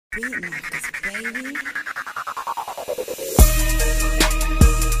Beatmakers, baby.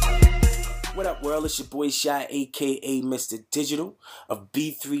 What up, world? It's your boy Shy, aka Mr. Digital of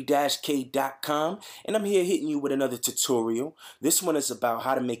B3-K.com, and I'm here hitting you with another tutorial. This one is about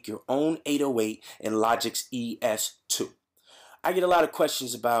how to make your own 808 in Logic's ES2. I get a lot of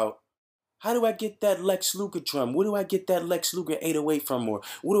questions about how do I get that Lex Luger drum? Where do I get that Lex Luger 808 from? Or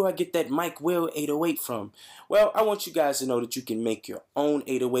where do I get that Mike Will 808 from? Well, I want you guys to know that you can make your own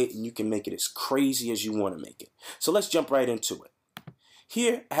 808 and you can make it as crazy as you want to make it. So let's jump right into it.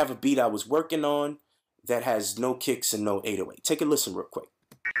 Here, I have a beat I was working on that has no kicks and no 808. Take a listen real quick.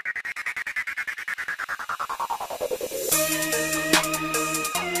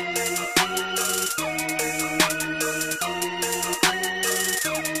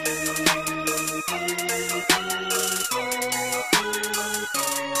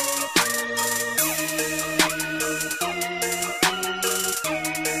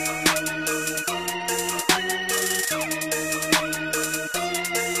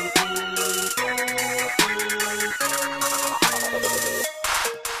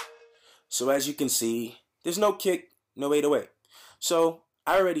 So as you can see, there's no kick, no 808. So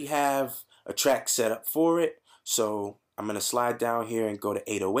I already have a track set up for it. So I'm going to slide down here and go to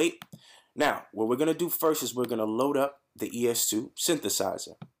 808. Now, what we're going to do first is we're going to load up the ES2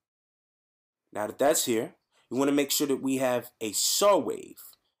 synthesizer. Now that that's here, we want to make sure that we have a saw wave.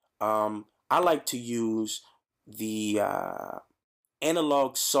 I like to use the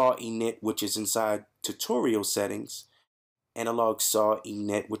analog saw init, which is inside tutorial settings. Analog saw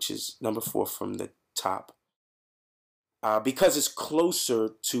init, which is number 4 from the top, because it's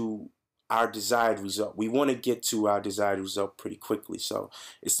closer to our desired result. We want to get to our desired result pretty quickly, so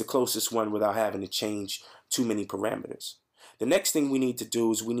it's the closest one without having to change too many parameters. The next thing we need to do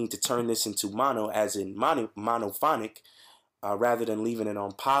is we need to turn this into mono, as in monophonic, rather than leaving it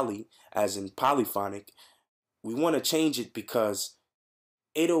on poly, as in polyphonic. We want to change it because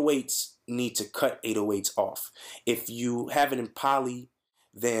 808s need to cut 808s off. If you have it in poly,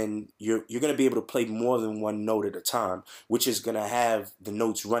 then you're going to be able to play more than one note at a time, which is going to have the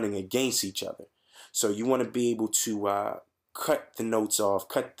notes running against each other. So you want to be able to cut the notes off,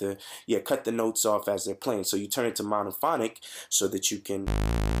 cut the notes off as they're playing. So you turn it to monophonic so that you can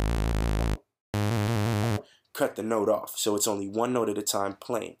cut the note off. So it's only one note at a time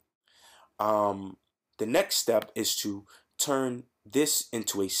playing. The next step is to turn this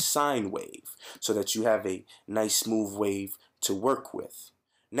into a sine wave so that you have a nice smooth wave to work with.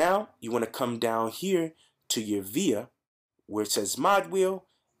 Now you want to come down here to your via where it says mod wheel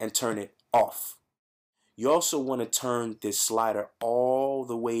and turn it off. You also want to turn this slider all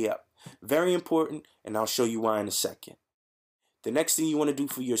the way up. Very important, and I'll show you why in a second. The next thing you want to do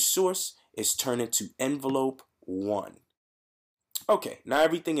for your source is turn it to envelope 1. Okay, now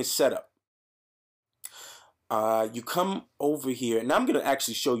everything is set up. You come over here, and I'm going to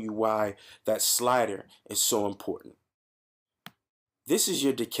actually show you why that slider is so important. This is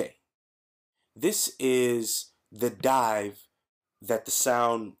your decay. This is the dive that the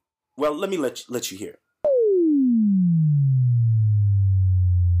sound, well, let me let you hear.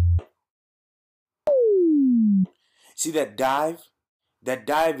 See that dive? That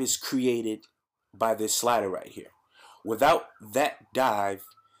dive is created by this slider right here. Without that dive,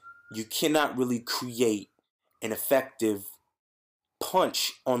 you cannot really create an effective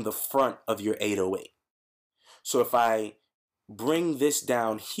punch on the front of your 808. So if I bring this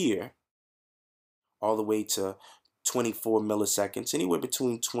down here all the way to 24 milliseconds, anywhere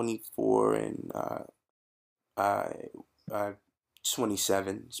between 24 and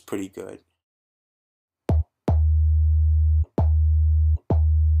 27 is pretty good.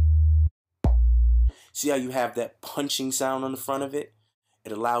 See how you have that punching sound on the front of it?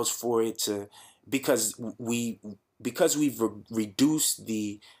 It allows for it to, because we've reduced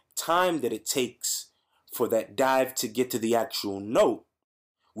the time that it takes for that dive to get to the actual note,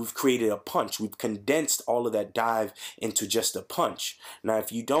 we've created a punch. We've condensed all of that dive into just a punch. Now,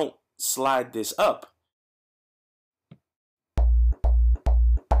 if you don't slide this up,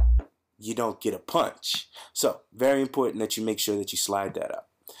 you don't get a punch. So, very important that you make sure that you slide that up.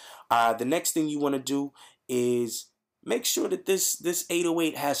 The next thing you want to do is make sure that this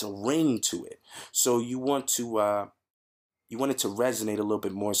 808 has a ring to it. So you want it to resonate a little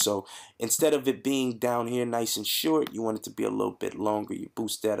bit more. So instead of it being down here nice and short, you want it to be a little bit longer. You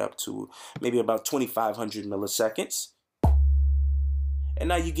boost that up to maybe about 2500 milliseconds. And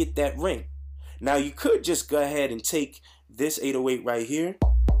now you get that ring. Now you could just go ahead and take this 808 right here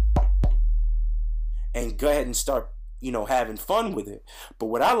and go ahead and start having fun with it. But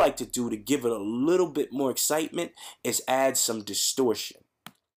what I like to do to give it a little bit more excitement is add some distortion.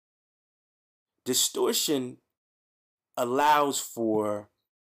 distortion allows for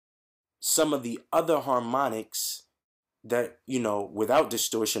some of the other harmonics that, you know, without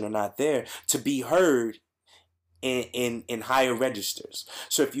distortion are not there to be heard in higher registers.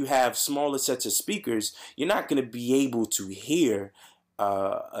 So if you have smaller sets of speakers, you're not going to be able to hear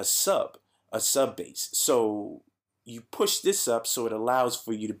a sub bass. So you push this up so it allows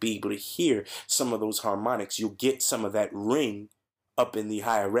for you to be able to hear some of those harmonics. You'll get some of that ring up in the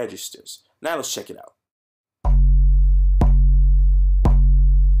higher registers. Now let's check it out.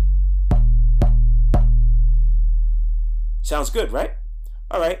 Sounds good, right?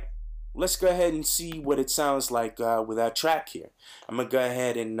 All right, let's go ahead and see what it sounds like with our track here. I'm gonna go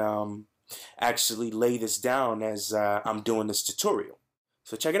ahead and actually lay this down as I'm doing this tutorial.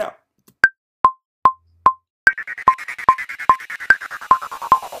 So check it out.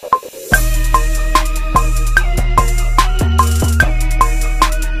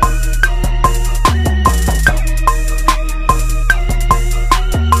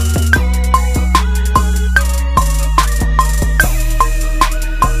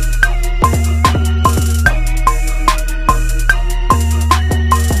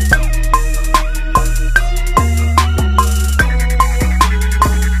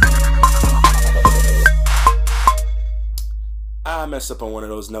 I messed up on one of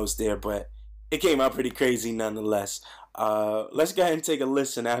those notes there, but it came out pretty crazy nonetheless. Let's go ahead and take a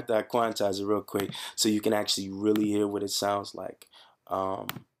listen after I quantize it real quick so you can actually really hear what it sounds like. I'm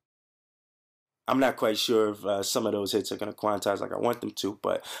not quite sure if some of those hits are going to quantize like I want them to,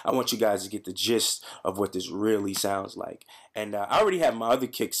 but I want you guys to get the gist of what this really sounds like. And I already have my other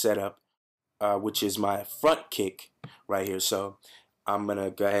kick set up, which is my front kick right here. So I'm going to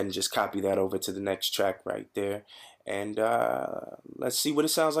go ahead and just copy that over to the next track right there. And let's see what it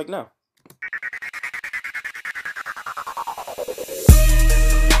sounds like now.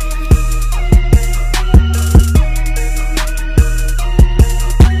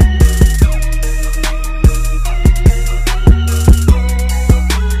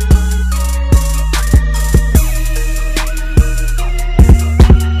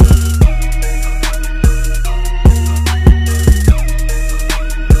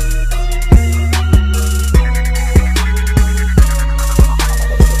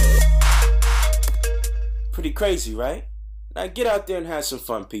 Pretty crazy, right? Now get out there and have some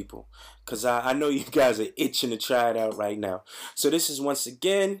fun, people, because I know you guys are itching to try it out right now. So this is once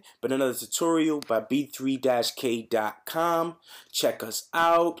again but another tutorial by b3-k.com. Check us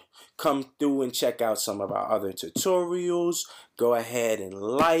out. Come through and check out some of our other tutorials. Go ahead and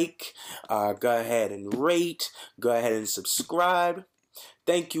like, go ahead and rate, go ahead and subscribe.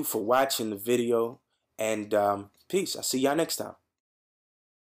 Thank you for watching the video, and peace. I'll see y'all next time.